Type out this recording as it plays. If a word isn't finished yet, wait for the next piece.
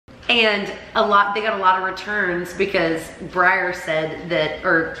And they got a lot of returns because Breyer said that,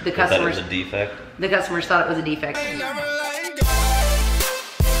 or the customers. Thought it was a defect? The customers thought it was a defect.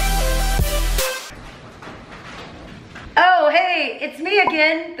 Oh, hey, it's me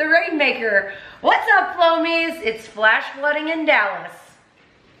again, the Rainmaker. What's up, Flomies? It's flash flooding in Dallas.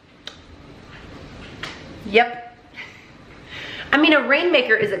 Yep. I mean, a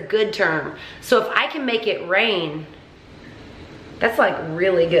rainmaker is a good term. So if I can make it rain, that's like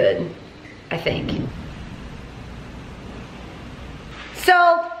really good, I think. So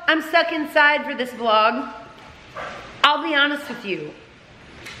I'm stuck inside for this vlog. I'll be honest with you.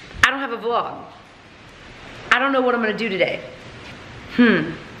 I don't have a vlog. I don't know what I'm gonna do today.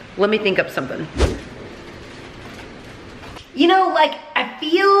 Let me think up something. You know, like, I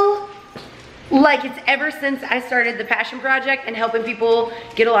feel like it's ever since I started the Passion Project and helping people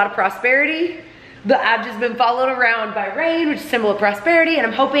get a lot of prosperity, that I've just been followed around by rain, which is a symbol of prosperity, and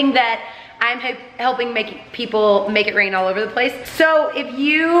I'm hoping that I'm helping people make it rain all over the place. So if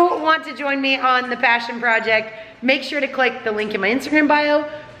you want to join me on the Passion Project, make sure to click the link in my Instagram bio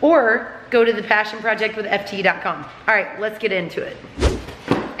or go to thepassionprojectwithft.com. All right, let's get into it.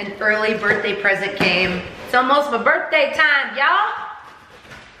 An early birthday present came. It's almost my birthday time, y'all.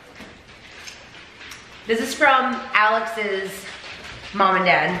 This is from Alex's mom and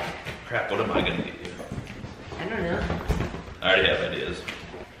dad. Crap, what am I gonna get you? I don't know. I already have ideas.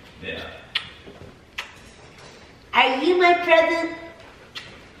 Yeah. Are you my present?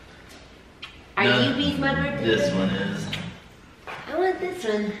 Are No, you being my birthday? This one is. I want this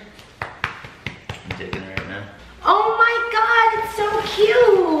one. I'm taking it right now. Oh my God, it's so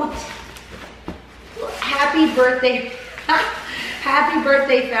cute. Happy birthday. Happy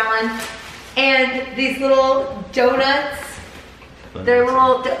birthday, Fallon. And these little donuts. They're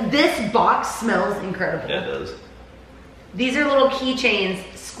little, this box smells incredible. Yeah, it does. These are little keychains,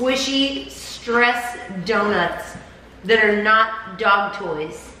 squishy stress donuts that are not dog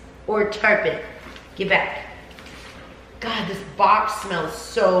toys or tarpon. Get back. God, this box smells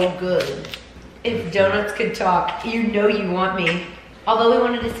so good. If donuts could talk, you know you want me. Although we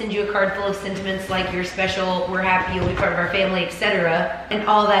wanted to send you a card full of sentiments like you're special, we're happy, you'll be part of our family, etc. And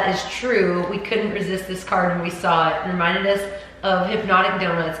all that is true, we couldn't resist this card when we saw it. It reminded us of Hypnotic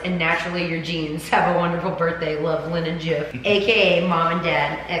Donuts and Naturally Your Jeans. Have a wonderful birthday, love, Lynn and Jif, AKA Mom and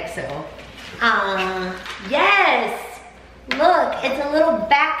Dad XO. Yes! Look, it's a little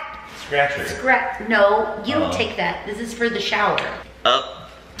back Scratcher. No, you don't take that. This is for the shower.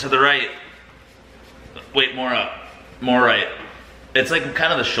 Up, to the right. Wait, more up, more right. It's like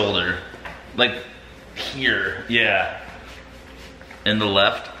kind of the shoulder, like here, yeah. And the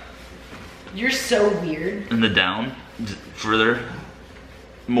left. You're so weird. And the down, further.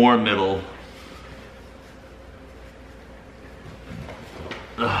 More middle.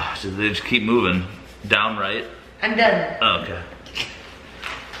 Ugh, so they just keep moving. Down right. I'm done. Oh, okay.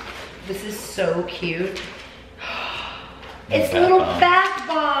 This is so cute. It's little bath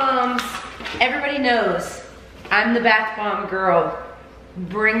bombs. Everybody knows I'm the bath bomb girl.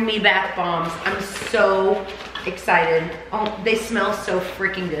 Bring me bath bombs. I'm so excited. Oh, they smell so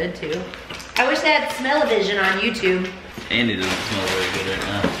freaking good too. I wish they had smell-o-vision on YouTube. Andy doesn't smell very good right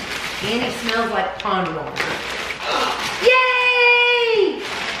now. Andy smells like pond water. Yay!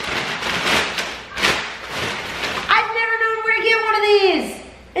 I've never known where to get one of these.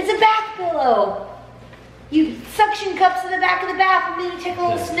 It's a bath pillow. You suction cups to the back of the bath and then you take a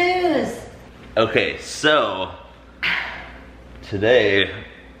little snooze. Okay, so today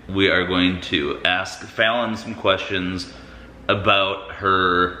we are going to ask Fallon some questions about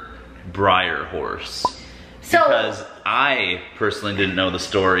her Breyer horse. Because I personally didn't know the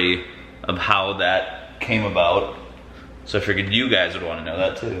story of how that came about. So I figured you guys would want to know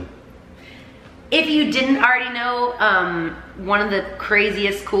that too. If you didn't already know, one of the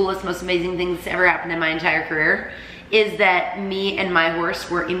craziest, coolest, most amazing things that's ever happened in my entire career is that me and my horse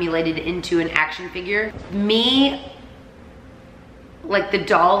were emulated into an action figure. Me, like the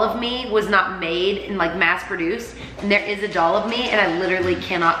doll of me was not made and like mass produced. And there is a doll of me and I literally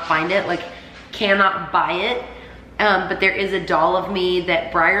cannot find it, like cannot buy it. But there is a doll of me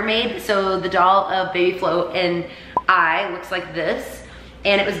that Breyer made. So the doll of BABYFLO and I looks like this.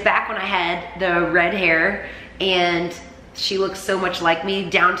 And it was back when I had the red hair and she looks so much like me,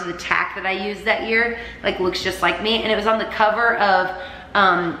 down to the tack that I used that year, like looks just like me. And it was on the cover of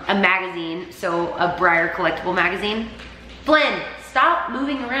a magazine, so a Breyer collectible magazine. Flynn, stop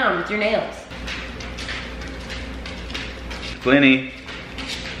moving around with your nails. Flinny.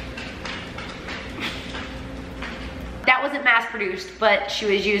 That wasn't mass produced. produced, but she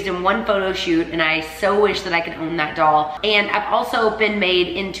was used in one photo shoot, and I so wish that I could own that doll. And I've also been made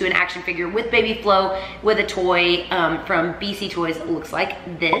into an action figure with BABYFLO, with a toy from BC Toys. It looks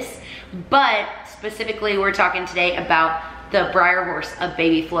like this, but specifically we're talking today about the Breyer horse of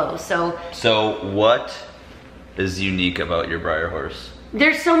BABYFLO. So what is unique about your Breyer horse?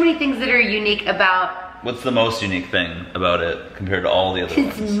 There's so many things that are unique about. What's the most unique thing about it compared to all the other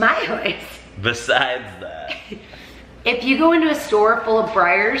ones? It's my horse. Besides that. If you go into a store full of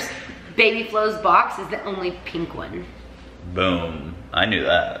Breyers, BABYFLO's box is the only pink one. Boom. I knew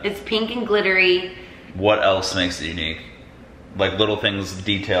that. It's pink and glittery. What else makes it unique? Like little things,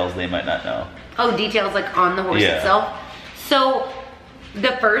 details they might not know. Oh, details like on the horse itself. So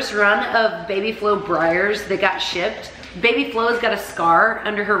the first run of BABYFLO Breyers that got shipped, BABYFLO's got a scar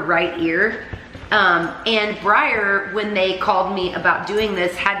under her right ear. And Breyer, when they called me about doing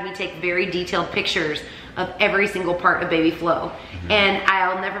this, had me take very detailed pictures of every single part of BABYFLO. And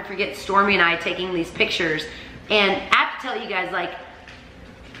I'll never forget Stormy and I taking these pictures. And I have to tell you guys, like,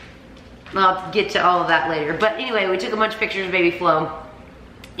 I'll get to all of that later. But anyway, we took a bunch of pictures of BABYFLO,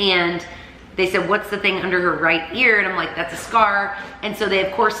 and they said, what's the thing under her right ear? And I'm like, that's a scar. And so they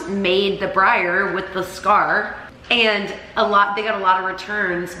of course made the Breyer with the scar. And they got a lot of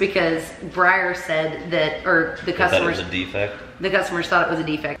returns because Breyer said that, or the customers, thought it was a defect? The customers thought it was a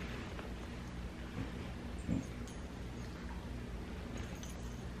defect.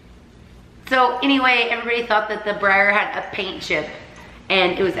 So anyway, everybody thought that the Breyer had a paint chip,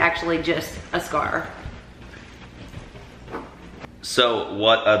 and it was actually just a scar. So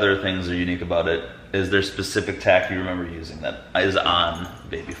what other things are unique about it? Is there specific tack you remember using that is on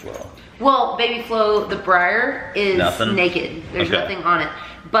BABYFLO? Well, BABYFLO, the Breyer is naked. There's okay. nothing on it.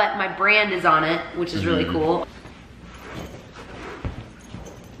 But my brand is on it, which is really cool.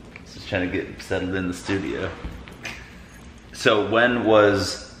 Just trying to get settled in the studio. So when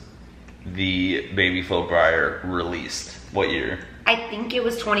was the BABYFLO Breyer released? What year? I think it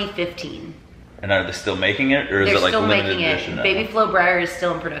was 2015. And are they still making it, or is it like limited edition? They're still making it. BABYFLO Breyer is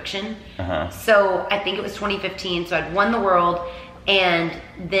still in production. So I think it was 2015. So I'd won the world, and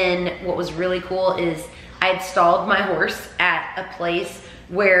then what was really cool is I had stalled my horse at a place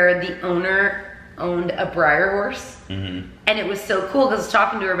where the owner owned a Breyer horse, and it was so cool because I was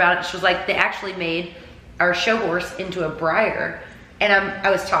talking to her about it. She was like, they actually made our show horse into a Breyer. And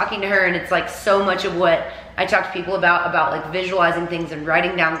I was talking to her, and it's like so much of what I talk to people about like visualizing things and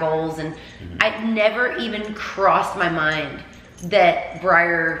writing down goals. And I never even crossed my mind that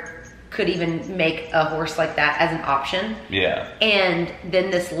Breyer could even make a horse like that as an option. Yeah. And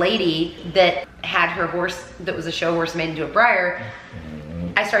then this lady that had her horse that was a show horse made into a Breyer,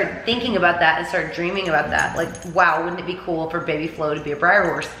 I started thinking about that and started dreaming about that. Like, wow, wouldn't it be cool for BABYFLO to be a Breyer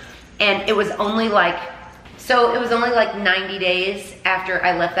horse? And it was only like, so it was only like 90 days after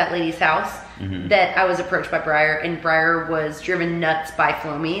I left that lady's house that I was approached by Breyer, and Breyer was driven nuts by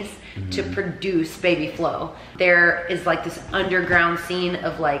Flomies to produce BABYFLO. There is like this underground scene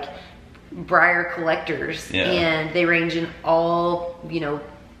of like Breyer collectors, and they range in all,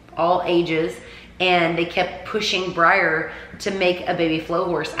 all ages, and they kept pushing Breyer to make a BABYFLO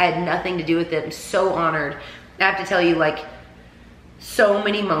horse. I had nothing to do with it. I'm so honored. I have to tell you, like, so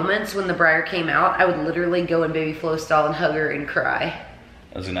many moments when the Breyer came out, I would literally go in BABYFLO stall and hug her and cry.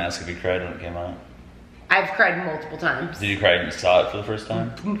 I was gonna ask if you cried when it came out. I've cried multiple times. Did you cry when you saw it for the first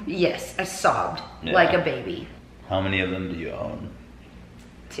time? Yes, I sobbed like a baby. How many of them do you own?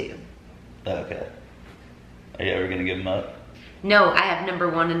 2. Okay. Are you ever gonna give them up? No, I have number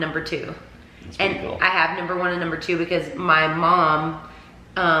 1 and number 2. That's pretty cool. I have number 1 and number 2 because my mom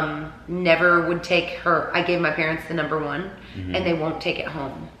never would take her. I gave my parents the number 1, and they won't take it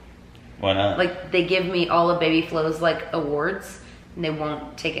home. Why not? Like, they give me all of BABYFLO's like awards, and they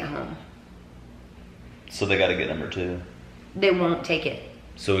won't take it home. So they got to get number 2. They won't take it.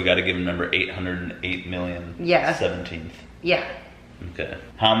 So we got to give them number 808,000,000. Yeah. 17th. Yeah. Okay.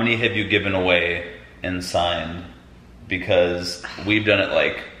 How many have you given away and signed? Because we've done it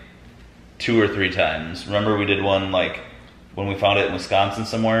like 2 or 3 times. Remember we did one like when we found it in Wisconsin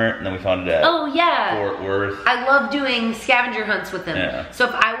somewhere, and then we found it at Fort Worth. I love doing scavenger hunts with them. Yeah. So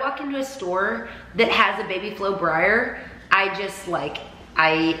if I walk into a store that has a BABYFLO Breyer, I just like,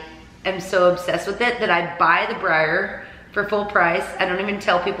 I am so obsessed with it that I buy the Breyer for full price. I don't even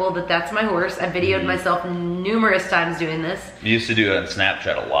tell people that that's my horse. I videoed myself numerous times doing this. You used to do it on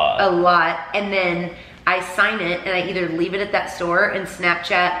Snapchat a lot. A lot. And then I sign it, and I either leave it at that store and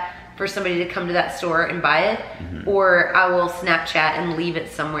Snapchat for somebody to come to that store and buy it, or I will Snapchat and leave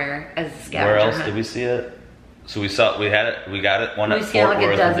it somewhere as a scavenger Where else hunt. did we see it? So we got it one at We've seen it Fort like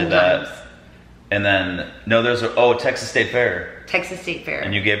Worth a dozen and did that. times. And then, no, there's a, Texas State Fair. Texas State Fair.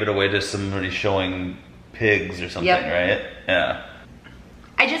 And you gave it away to somebody showing pigs or something, yep. right? Yeah.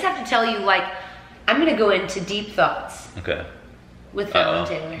 I just have to tell you, like, I'm gonna go into deep thoughts. Okay. With Fallon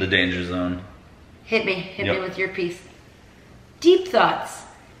Taylor. The danger zone. Hit me with your piece. Deep thoughts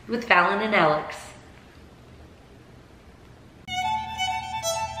with Fallon and Alex.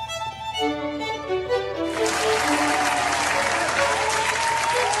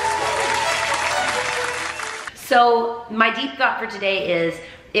 So my deep thought for today is,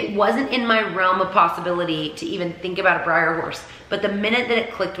 it wasn't in my realm of possibility to even think about a Breyer horse, but the minute that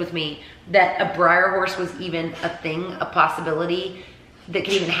it clicked with me that a Breyer horse was even a thing, a possibility that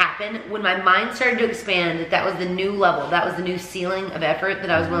could even happen, when my mind started to expand, that was the new level, that was the new ceiling of effort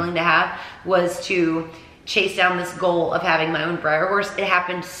that I was willing to have, was to chase down this goal of having my own Breyer horse. It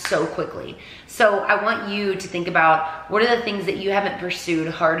happened so quickly. So I want you to think about, what are the things that you haven't pursued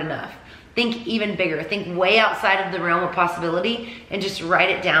hard enough? Think even bigger, think way outside of the realm of possibility, and just write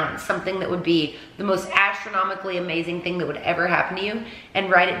it down, something that would be the most astronomically amazing thing that would ever happen to you, and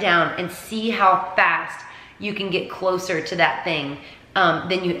write it down and see how fast you can get closer to that thing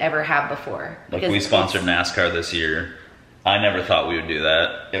than you ever have before. Like, we sponsored NASCAR this year. I never thought we would do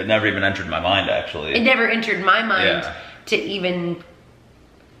that. It never even entered my mind, actually. It never entered my mind to even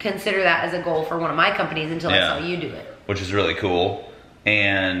consider that as a goal for one of my companies until I saw you do it. Which is really cool.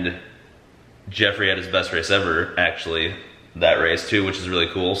 And Jeffrey had his best race ever, actually, that race too, which is really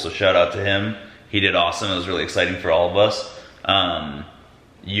cool. So shout out to him. He did awesome. It was really exciting for all of us.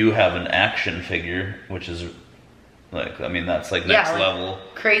 You have an action figure, which is like, I mean, that's like next level.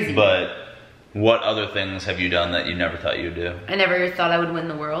 Crazy. But what other things have you done that you never thought you'd do? I never thought I would win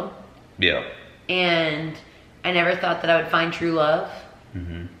the world. Yeah. And I never thought that I would find true love.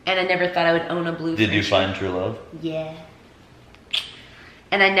 And I never thought I would own a blue Did you find true love? Yeah.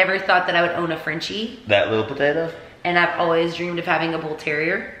 And I never thought that I would own a Frenchie. That little potato? And I've always dreamed of having a bull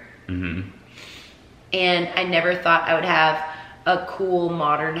terrier. And I never thought I would have a cool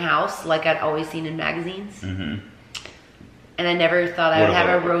modern house like I'd always seen in magazines. And I never thought I would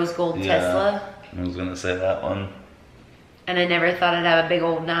have a rose gold Tesla. I was gonna say that one. And I never thought I'd have a big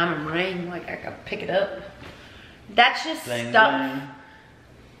old diamond ring, like I could pick it up. That's just stuff.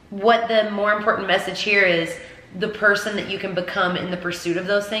 What the more important message here is, the person that you can become in the pursuit of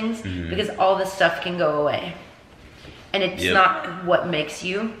those things, because all this stuff can go away. And it's not what makes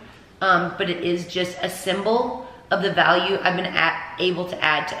you, but it is just a symbol of the value I've been able to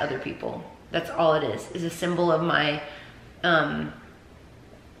add to other people. That's all it is a symbol of my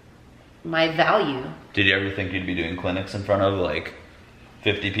my value. Did you ever think you'd be doing clinics in front of like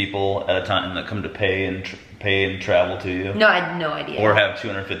 50 people at a time that come to pay and travel to you? No, I had no idea. Or have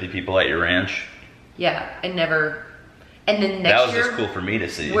 250 people at your ranch? Yeah, I never. And then next year, that was just cool for me to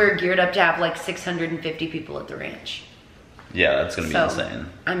see. We're geared up to have like 650 people at the ranch. Yeah, that's gonna be insane.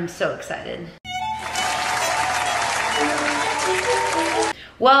 I'm so excited.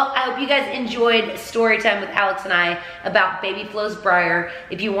 Well, I hope you guys enjoyed story time with Alex and I about BABYFLO's Breyer.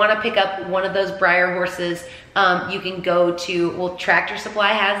 If you want to pick up one of those Breyer horses, you can go to, well, Tractor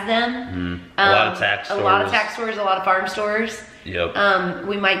Supply has them. A lot of tack stores. A lot of tack stores, a lot of farm stores. Yep.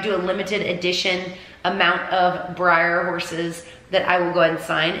 We might do a limited edition amount of Breyer horses that I will go ahead and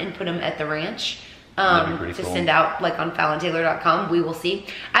sign and put them at the ranch. To send out like on FallonTaylor.com. We will see.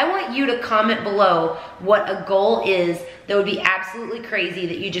 I want you to comment below what a goal is that would be absolutely crazy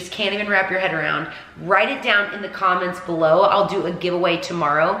that you just can't even wrap your head around. Write it down in the comments below. I'll do a giveaway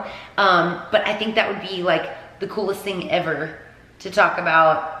tomorrow. But I think that would be like the coolest thing ever, to talk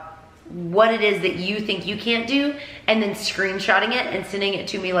about what it is that you think you can't do, and then screenshotting it and sending it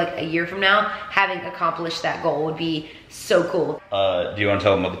to me like a year from now, having accomplished that goal would be so cool. Do you want to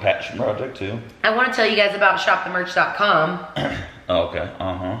tell them about the passion project too? I want to tell you guys about shopthemerch.com. Okay,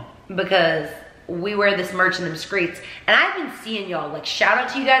 because we wear this merch in them streets, and I've been seeing y'all, like, shout out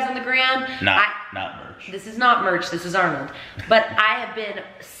to you guys on the gram. Not merch. This is not merch, this is Arnold. But I have been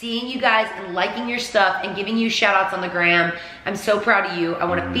seeing you guys and liking your stuff and giving you shout outs on the gram. I'm so proud of you. I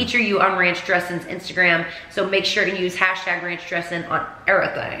want to feature you on Ranch Dressin's Instagram, so make sure to use hashtag Ranch Dressin on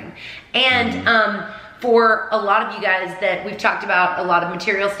everything. And for a lot of you guys that we've talked about a lot of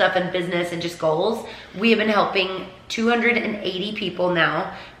material stuff and business and just goals, we have been helping 280 people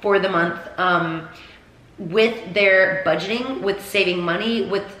now for the month with their budgeting, with saving money,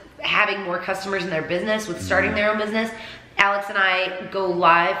 with having more customers in their business, with starting their own business. Alex and I go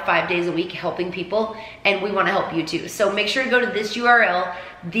live 5 days a week helping people, and we want to help you too. So make sure to go to this URL,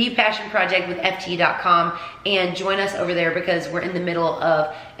 thepassionprojectwithft.com, and join us over there, because we're in the middle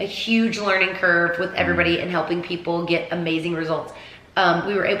of a huge learning curve with everybody and helping people get amazing results.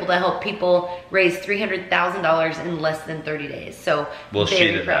 we were able to help people raise $300,000 in less than 30 days. So well,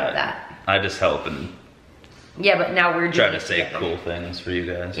 very proud of that. I just help and yeah, but now we're doing trying to say cool things for you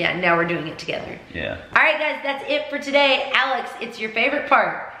guys. Yeah, now we're doing it together. Yeah. All right, guys, that's it for today. Alex, it's your favorite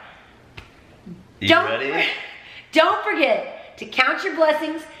part. Ready? Don't forget to count your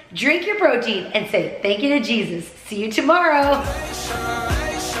blessings, drink your protein, and say thank you to Jesus. See you tomorrow.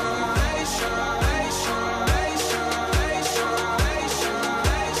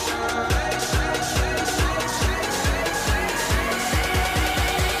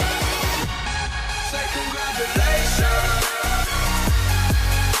 Congratulations.